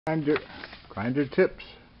Grinder, grinder tips.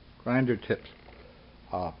 Grinder tips.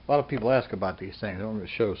 A lot of people ask about these things. I'm going to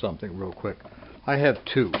show something real quick. I have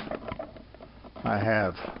two. I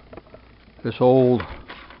have this old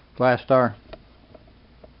Glass Star,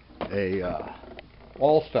 a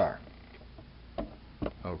All-Star,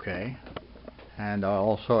 okay, and I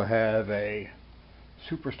also have a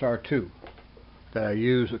Superstar 2 that I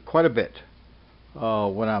use quite a bit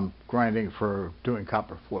when I'm grinding for doing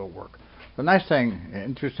copper foil work. The nice thing,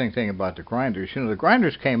 interesting thing about the grinders, the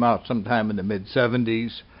grinders came out sometime in the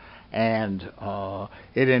mid-70s, and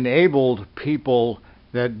it enabled people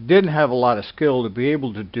that didn't have a lot of skill to be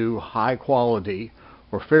able to do high quality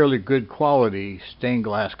or fairly good quality stained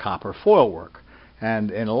glass copper foil work. And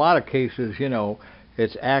in a lot of cases,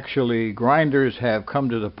 it's actually, grinders have come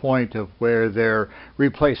to the point of where they're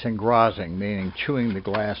replacing grazing, meaning chewing the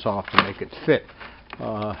glass off to make it fit,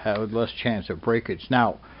 have less chance of breakage.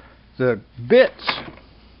 Now, the bits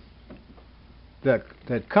that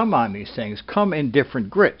come on these things come in different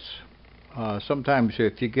grits. Sometimes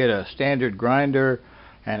if you get a standard grinder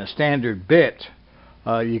and a standard bit,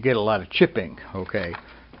 you get a lot of chipping. Okay,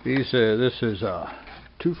 this is a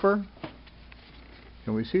twofer.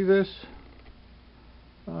 Can we see this?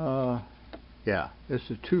 Yeah, this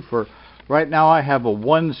is a twofer. Right now I have a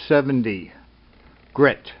 170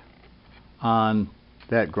 grit on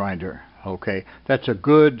that grinder. Okay, that's a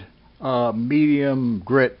good medium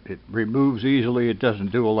grit. It removes easily. It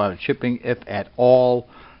doesn't do a lot of chipping, if at all.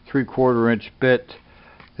 3/4 inch bit.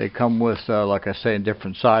 They come with, like I say, in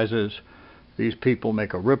different sizes. These people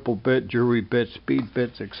make a ripple bit, jewelry bits, speed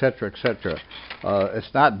bits, etc., etc.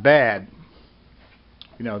 It's not bad.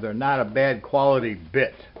 They're not a bad quality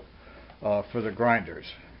bit for the grinders.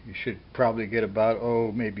 You should probably get about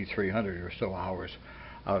maybe 300 or so hours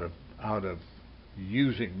out of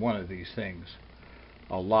using one of these things.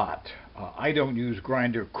 A lot. I don't use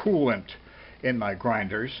grinder coolant in my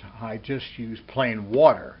grinders. I just use plain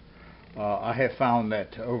water. I have found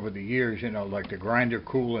that over the years, like the grinder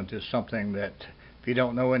coolant is something that if you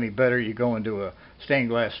don't know any better, you go into a stained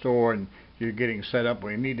glass store and you're getting set up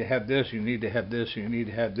where you need to have this, you need to have this, you need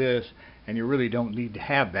to have this, and you really don't need to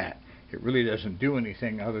have that. It really doesn't do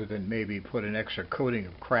anything other than maybe put an extra coating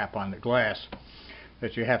of crap on the glass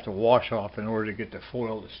that you have to wash off in order to get the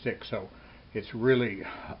foil to stick. So it's really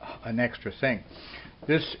an extra thing.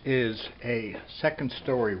 This is a second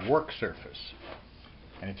story work surface.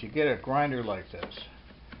 And if you get a grinder like this,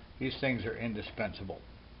 these things are indispensable.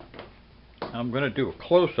 I'm going to do a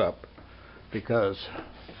close-up because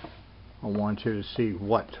I want you to see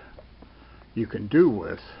what you can do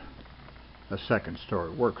with a second story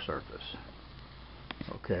work surface.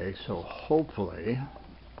 Okay, so hopefully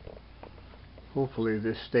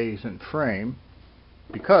this stays in frame,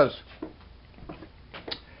 because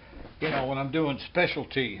when I'm doing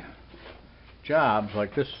specialty jobs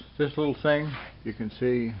like this little thing, you can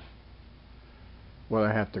see what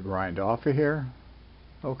I have to grind off of here.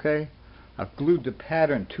 Okay, I've glued the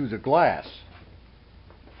pattern to the glass.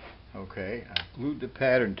 Okay, I've glued the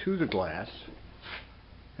pattern to the glass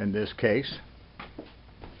in this case,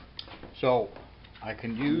 so I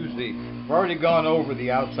can use I've already gone over the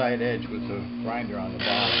outside edge with the grinder on the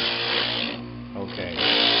bottom. Okay,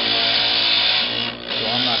 so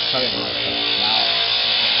I'm not cutting myself now.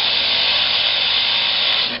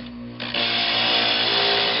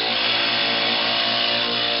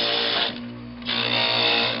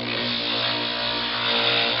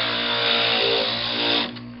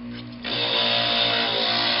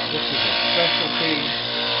 This is a specialty.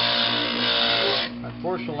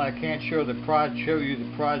 Unfortunately, I can't show you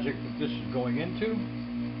the project that this is going into,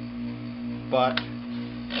 but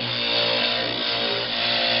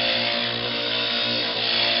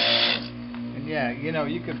yeah,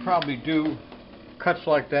 you can probably do cuts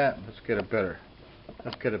like that. Let's get a better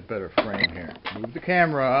frame here. Move the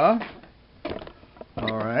camera.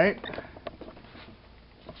 All right,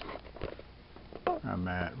 I'm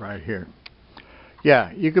at right here.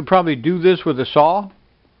 Yeah, you could probably do this with a saw,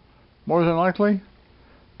 more than likely.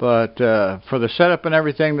 But for the setup and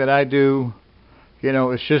everything that I do,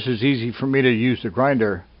 it's just as easy for me to use the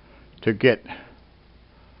grinder to get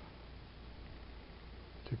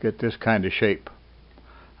this kind of shape.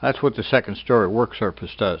 That's what the second story work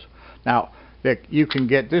surface does. Now, you can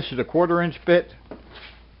get, this is a 1/4 inch bit.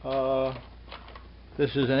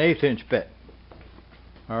 This is an 1/8 inch bit.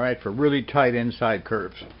 All right, for really tight inside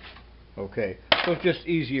curves. Okay, so it's just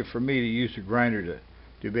easier for me to use the grinder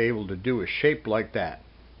to be able to do a shape like that.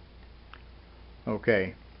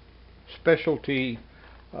 Okay, special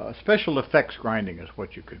effects grinding is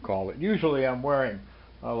what you could call it. Usually I'm wearing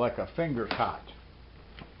like a finger cot,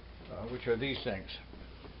 which are these things.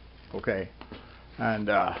 Okay, and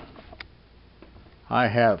I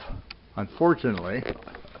have, unfortunately,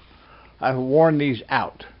 I've worn these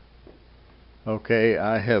out. Okay,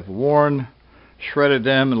 I have shredded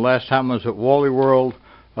them, and last time I was at Wally World,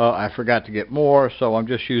 I forgot to get more, so I'm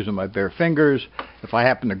just using my bare fingers. If I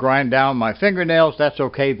happen to grind down my fingernails, that's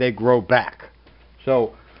okay, they grow back.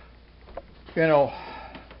 So, you know,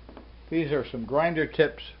 these are some grinder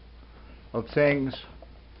tips of things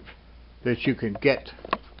that you can get.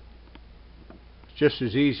 It's just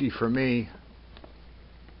as easy for me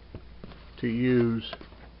to use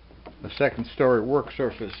a second story work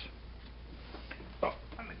surface. Oh,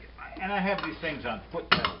 and I have these things on foot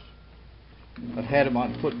pedals. I've had them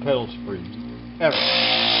on foot pedals forever.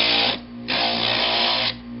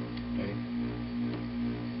 Okay.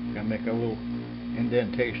 Gotta make a little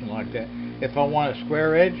indentation like that. If I want a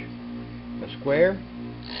square edge, a square,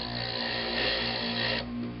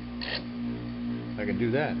 I can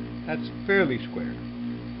do that. That's fairly square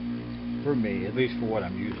for me, at least for what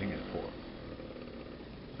I'm using it for.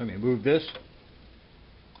 Let me move this.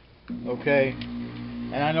 Okay.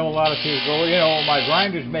 And I know a lot of people go, you know, my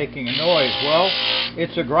grinder's making a noise. Well,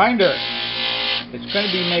 it's a grinder. It's going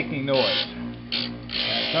to be making noise.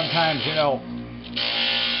 Sometimes, you know,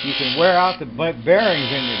 you can wear out the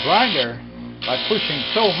bearings in your grinder by pushing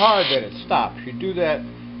so hard that it stops. You do that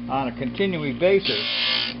on a continuing basis,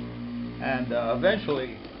 and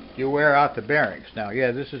eventually you wear out the bearings. Now,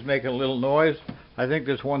 yeah, this is making a little noise. I think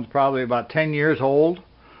this one's probably about 10 years old.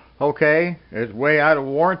 Okay, it's way out of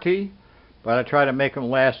warranty, but I try to make them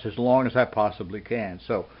last as long as I possibly can.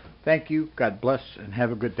 So, thank you, God bless, and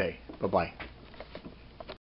have a good day. Bye-bye.